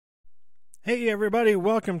Hey everybody,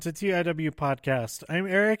 welcome to TIW Podcast. I'm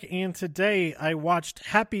Eric, and today I watched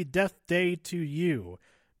Happy Death Day to You,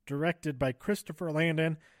 directed by Christopher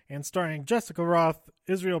Landon and starring Jessica Roth,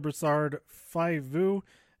 Israel Broussard, Fai Vu,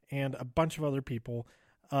 and a bunch of other people.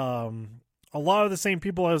 A lot of the same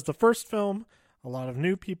people as the first film, a lot of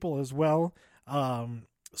new people as well.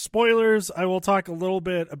 Spoilers, I will talk a little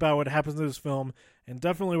bit about what happens in this film, and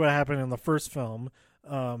definitely what happened in the first film.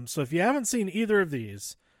 So if you haven't seen either of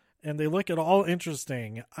these, and they look at all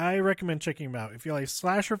interesting, I recommend checking them out. If you like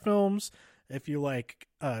slasher films, if you like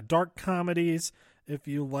dark comedies, if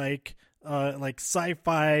you like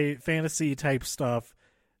sci-fi fantasy type stuff,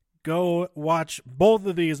 go watch both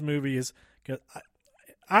of these movies because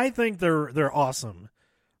I think they're awesome.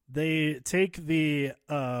 They take the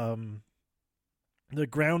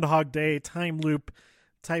Groundhog Day time loop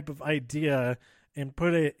type of idea and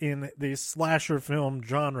put it in the slasher film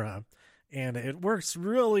genre. And it works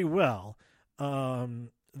really well.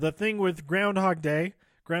 The thing with Groundhog Day,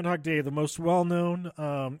 the most well-known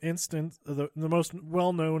the most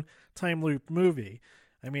well-known time loop movie.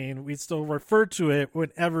 I mean, we still refer to it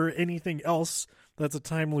whenever anything else that's a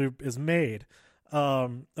time loop is made. A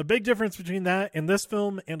big difference between that and this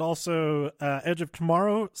film and also Edge of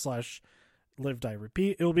Tomorrow / Live, Die,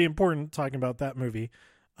 Repeat. It will be important talking about that movie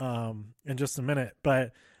in just a minute.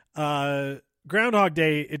 But Groundhog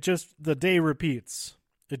Day, the day repeats.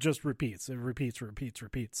 It just repeats. It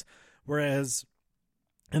repeats. Whereas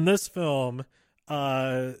in this film,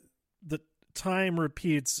 the time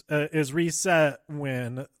repeats, is reset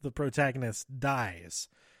when the protagonist dies.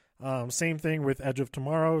 Same thing with Edge of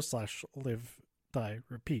Tomorrow / Live, Die,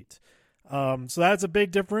 Repeat. So that's a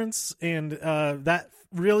big difference, and that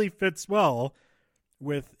really fits well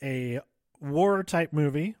with a war type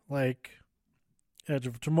movie like Edge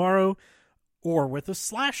of Tomorrow, or with a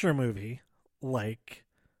slasher movie like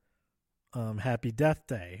Happy Death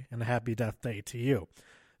Day and Happy Death Day to You.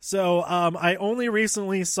 So I only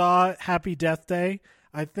recently saw Happy Death Day.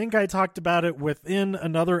 I think I talked about it within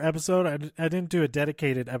another episode. I didn't do a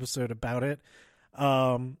dedicated episode about it,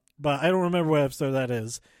 but I don't remember what episode that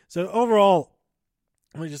is. So overall,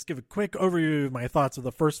 let me just give a quick overview of my thoughts of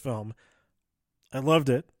the first film. I loved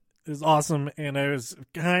it. It was awesome, and I was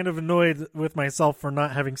kind of annoyed with myself for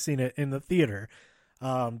not having seen it in the theater.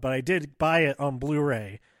 But I did buy it on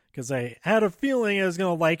Blu-ray because I had a feeling I was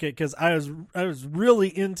going to like it because I was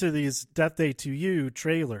really into these Death Day to You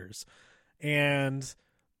trailers. And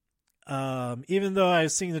even though I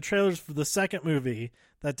was seeing the trailers for the second movie,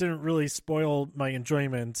 that didn't really spoil my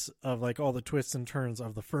enjoyment of like all the twists and turns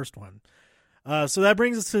of the first one. So that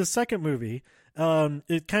brings us to the second movie.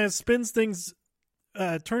 It kind of spins things...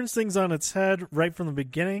 turns things on its head right from the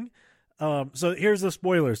beginning. So here's the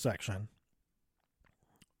spoiler section.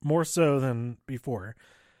 More so than before.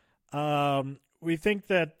 We think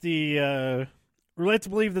that we're led to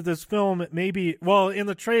believe that this film maybe, well, in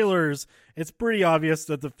the trailers, it's pretty obvious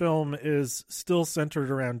that the film is still centered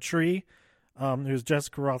around Tree, who's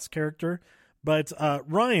Jessica Roth's character. But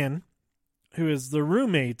Ryan, who is the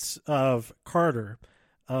roommate of Carter,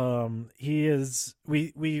 we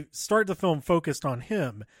start the film focused on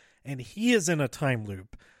him, and he is in a time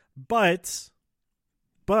loop, but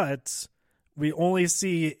we only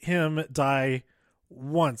see him die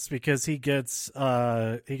once because he gets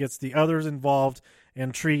the others involved,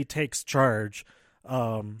 and Tree takes charge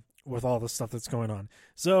with all the stuff that's going on.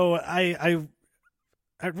 So I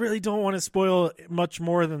really don't want to spoil much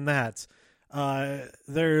more than that.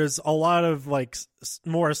 There's a lot of like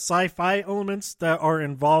more sci-fi elements that are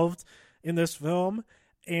involved in this film,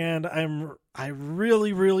 and I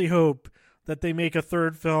really, really hope that they make a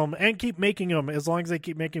third film and keep making them as long as they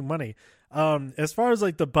keep making money. As far as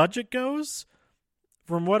like the budget goes,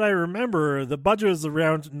 from what I remember, the budget is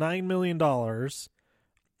around $9 million,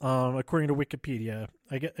 according to Wikipedia.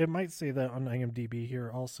 It might say that on IMDb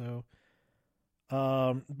here also.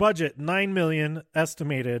 Budget $9 million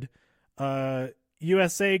estimated.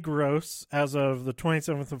 USA gross as of the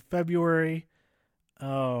 27th of February,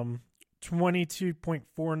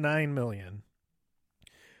 22.49 million.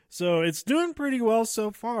 So it's doing pretty well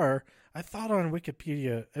so far. I thought on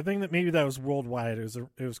Wikipedia, I think that maybe that was worldwide. It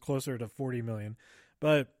was closer to 40 million.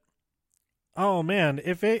 But oh man,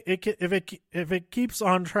 if it keeps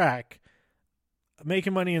on track,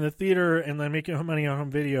 making money in the theater and then making money on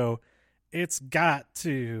home video, we got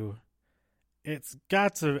to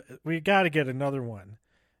get another one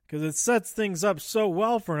because it sets things up so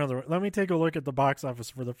well for another one. Let me take a look at the box office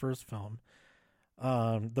for the first film,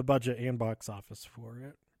 the budget and box office for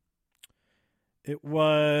it.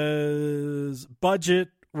 Budget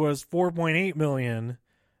was 4.8 million,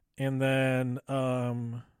 and then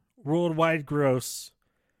worldwide gross.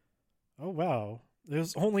 Oh wow, it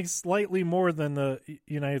was only slightly more than the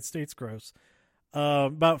United States gross.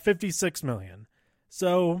 About 56 million.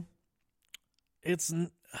 So it's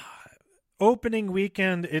opening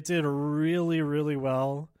weekend. It did really, really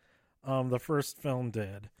well. The first film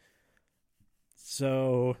did.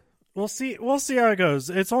 So we'll see. We'll see how it goes.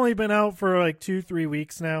 It's only been out for like 2-3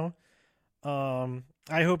 weeks now.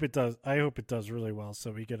 I hope it does. I hope it does really well,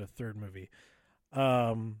 so we get a third movie.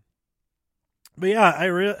 But yeah, I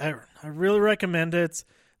really recommend it.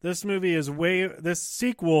 This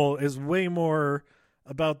sequel is way more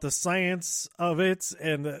about the science of it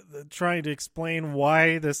and trying to explain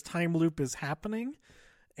why this time loop is happening,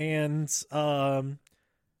 and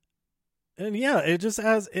yeah, it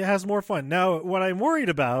has more fun. Now, what I'm worried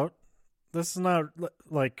about, this is not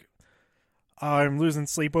like I'm losing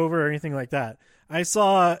sleep over or anything like that. I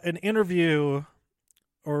saw an interview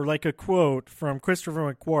or like a quote from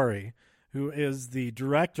Christopher McQuarrie, who is the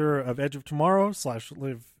director of Edge of Tomorrow /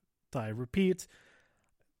 Live, Die, Repeat.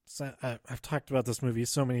 So, I've talked about this movie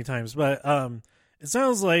so many times, but it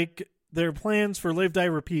sounds like their plans for Live, Die,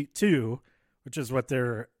 Repeat 2, which is what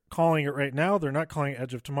they're calling it right now. They're not calling it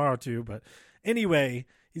Edge of Tomorrow 2, but anyway,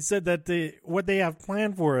 he said that what they have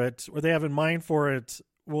planned for it, or they have in mind for it,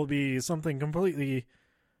 will be something completely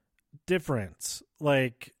different.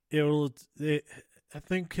 Like, I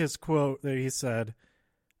think his quote that he said,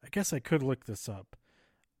 I guess I could look this up.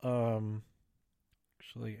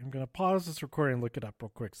 Actually, I'm going to pause this recording and look it up real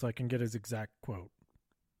quick so I can get his exact quote.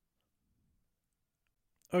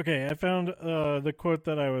 Okay, I found the quote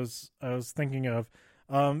that I was thinking of.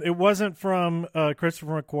 It wasn't from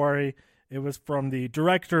Christopher McQuarrie. It was from the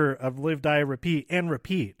director of Live, Die, Repeat, and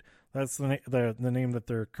Repeat. That's the name that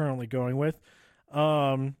they're currently going with.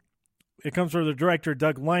 It comes from the director,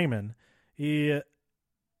 Doug Liman. He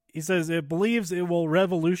says it believes it will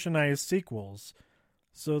revolutionize sequels.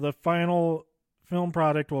 So the final film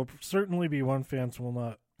product will certainly be one fans will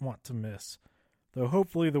not want to miss. Though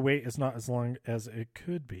hopefully the wait is not as long as it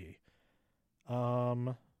could be.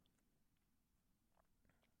 So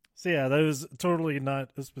yeah, that is totally not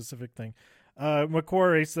a specific thing.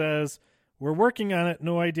 McQuarrie says, we're working on it.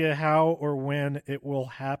 No idea how or when it will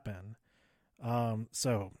happen.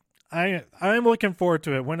 So I'm looking forward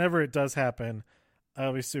to it. Whenever it does happen,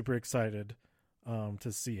 I'll be super excited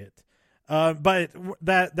to see it. But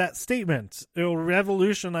that statement, it will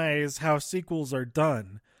revolutionize how sequels are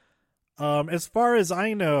done. As far as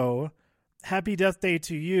I know, Happy Death Day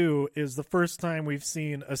to You is the first time we've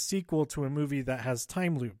seen a sequel to a movie that has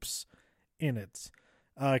time loops in it.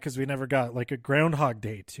 Because we never got like a Groundhog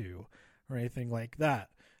Day 2 or anything like that.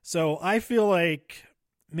 So I feel like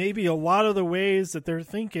maybe a lot of the ways that they're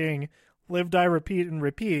thinking Live, Die, Repeat, and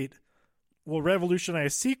Repeat will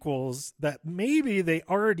revolutionize sequels, that maybe they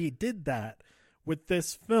already did that with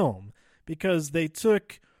this film, because they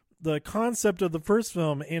took the concept of the first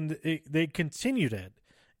film and they continued it,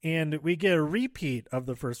 and we get a repeat of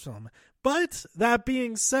the first film. But that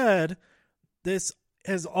being said, this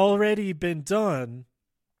has already been done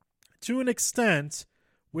to an extent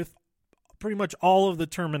with pretty much all of the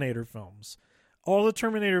Terminator films. All the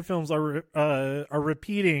Terminator films are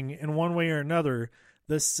repeating in one way or another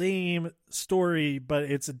the same story, but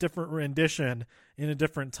it's a different rendition in a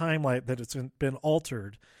different timeline that it's been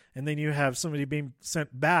altered. And then you have somebody being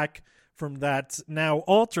sent back from that now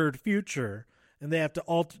altered future, and they have to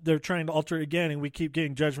they're trying to alter it again, and we keep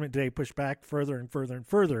getting Judgment Day pushed back further and further and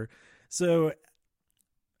further. So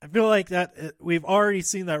I feel like that we've already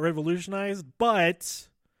seen that revolutionized, but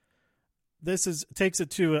this takes it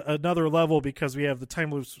to another level because we have the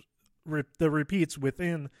time loops, the repeats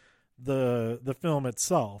within the film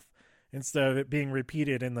itself, instead of it being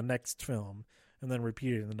repeated in the next film and then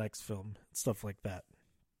repeated in the next film, stuff like that.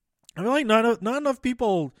 I feel like not enough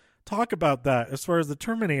people talk about that as far as the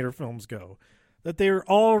Terminator films go, that they're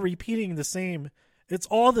all repeating the same. It's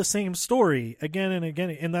all the same story again and again,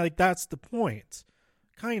 and like that's the point,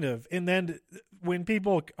 kind of. And then when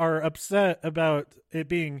people are upset about it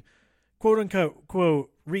being quote unquote quote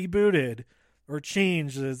rebooted or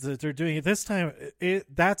changed, as that they're doing it this time,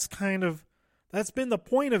 that's been the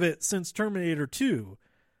point of it since Terminator 2,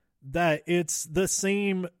 that it's the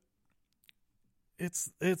same.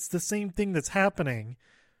 It's the same thing that's happening,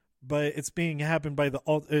 but it's being affected by the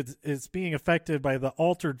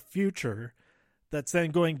altered future that's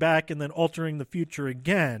then going back and then altering the future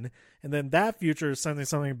again, and then that future is sending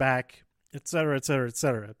something back, etc., etc.,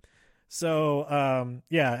 etc. So,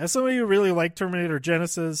 yeah, as somebody who really liked Terminator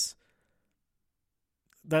Genesis,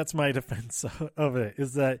 that's my defense of it,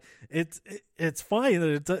 is that it's fine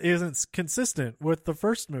that it isn't consistent with the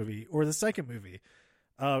first movie or the second movie.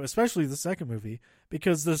 especially the second movie,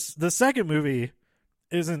 because the second movie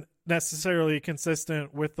isn't necessarily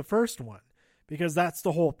consistent with the first one, because that's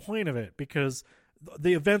the whole point of it, because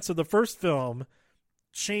the events of the first film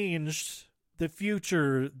changed the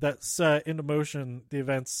future that set into motion the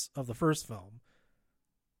events of the first film.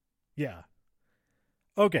 Yeah.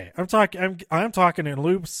 Okay, I'm talking in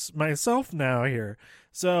loops myself now here.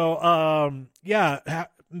 So,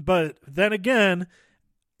 but then again,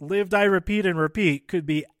 Live, Die, Repeat, and Repeat could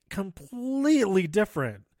be completely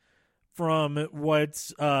different from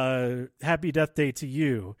what Happy Death Day to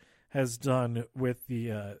You has done with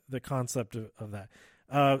the concept of that.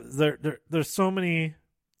 There's so many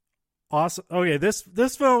awesome. Okay,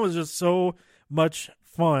 this film was just so much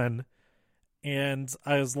fun, and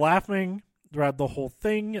I was laughing throughout the whole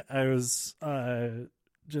thing. I was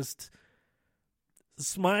just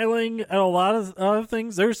smiling at a lot of other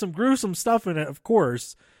things. There's some gruesome stuff in it, of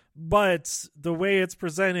course, but the way it's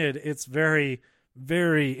presented, it's very,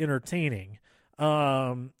 very entertaining.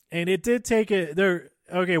 And it did take it there.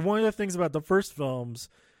 Okay, one of the things about the first films,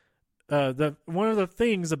 one of the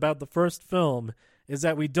things about the first film is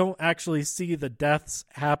that we don't actually see the deaths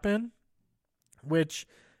happen, which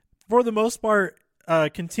for the most part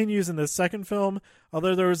continues in the second film,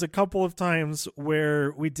 although there was a couple of times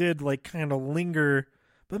where we did like kind of linger,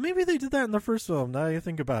 but maybe they did that in the first film. Now you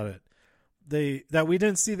think about it, that we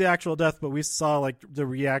didn't see the actual death, but we saw like the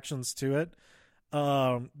reactions to it.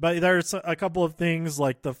 But there's a couple of things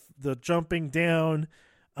like the jumping down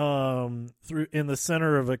through in the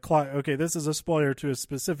center of a clock. Okay, this is a spoiler to a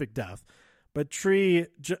specific death, but Tree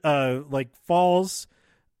like falls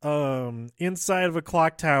inside of a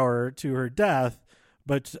clock tower to her death,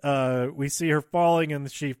 but we see her falling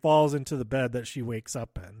and she falls into the bed that she wakes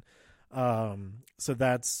up in. So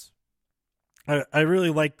that's I really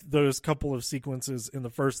like those couple of sequences in the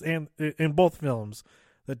first and in both films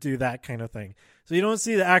that do that kind of thing. So you don't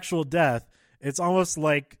see the actual death. It's almost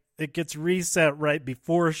like it gets reset right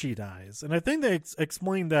before she dies. And I think they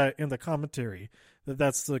explained that in the commentary,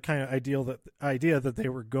 that's the kind of idea that they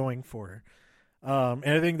were going for. And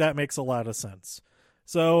I think that makes a lot of sense.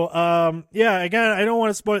 So, again, I don't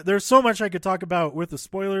want to spoil. There's so much I could talk about with the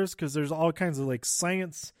spoilers because there's all kinds of like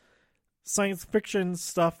science fiction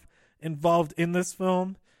stuff involved in this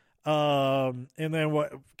film. And then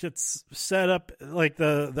what gets set up, like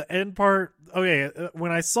the end part. Okay,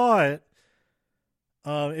 when I saw it,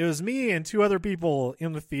 it was me and two other people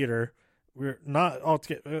in the theater. We're not all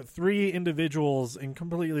together, three individuals in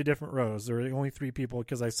completely different rows. There were only three people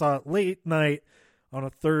because I saw it late night on a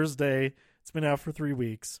Thursday. It's been out for 3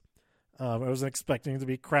 weeks. I wasn't expecting it to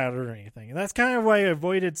be crowded or anything. And that's kind of why I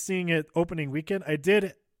avoided seeing it opening weekend. I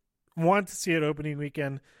did want to see it opening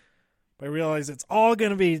weekend, but I realized it's all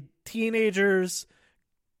going to be teenagers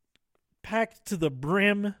packed to the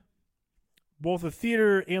brim. Both the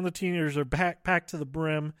theater and the teenagers are packed to the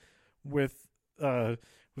brim with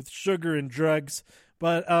sugar and drugs,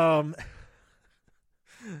 but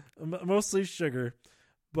mostly sugar,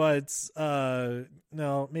 but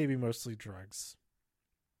no, maybe mostly drugs.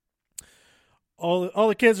 All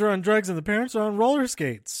the kids are on drugs and the parents are on roller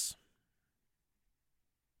skates.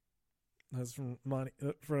 That's from Live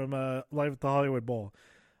at the Hollywood Bowl.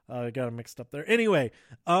 I got them mixed up there. Anyway,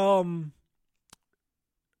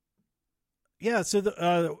 yeah.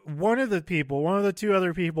 So one of the two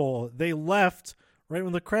other people, they left right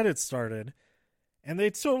when the credits started, and they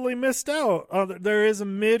totally missed out. There is a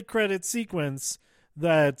mid-credit sequence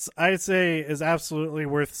that I'd say is absolutely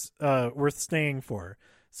worth staying for.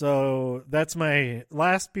 So that's my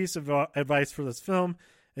last piece of advice for this film: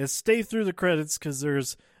 is stay through the credits because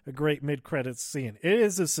there's a great mid-credits scene. It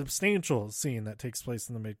is a substantial scene that takes place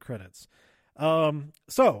in the mid-credits.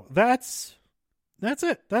 So that's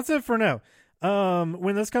it. That's it for now.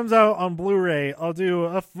 When this comes out on Blu-ray, I'll do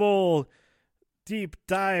a full deep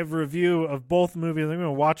dive review of both movies. I'm going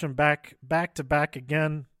to watch them back to back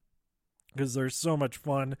again because they're so much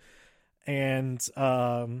fun. And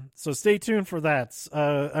so stay tuned for that.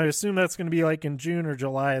 I assume that's going to be like in June or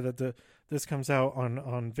July that this comes out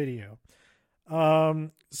on video.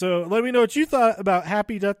 So let me know what you thought about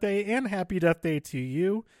Happy Death Day and Happy Death Day to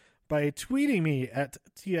You by tweeting me at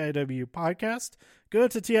TIW Podcast. Go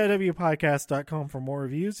to TIWpodcast.com for more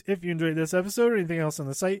reviews. If you enjoyed this episode or anything else on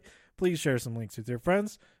the site, please share some links with your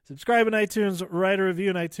friends. Subscribe in iTunes, write a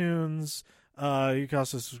review in iTunes. You can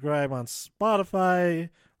also subscribe on Spotify,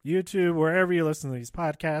 YouTube, wherever you listen to these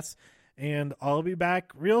podcasts. And I'll be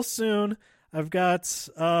back real soon. I've got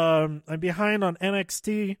I'm behind on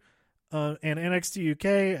NXT and NXT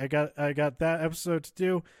UK. I got that episode to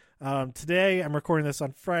do. Today, I'm recording this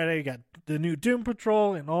on Friday. Got the new Doom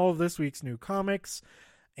Patrol and all of this week's new comics.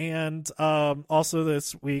 and also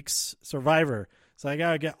this week's Survivor. So I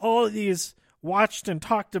gotta get all of these watched and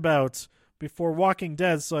talked about before Walking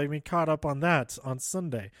Dead, so I can be caught up on that on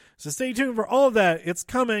Sunday. So stay tuned for all of that. It's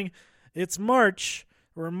coming. It's March.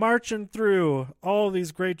 We're marching through all of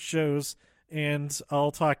these great shows, and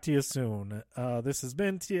I'll talk to you soon. This has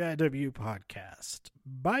been TIW Podcast.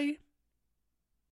 Bye.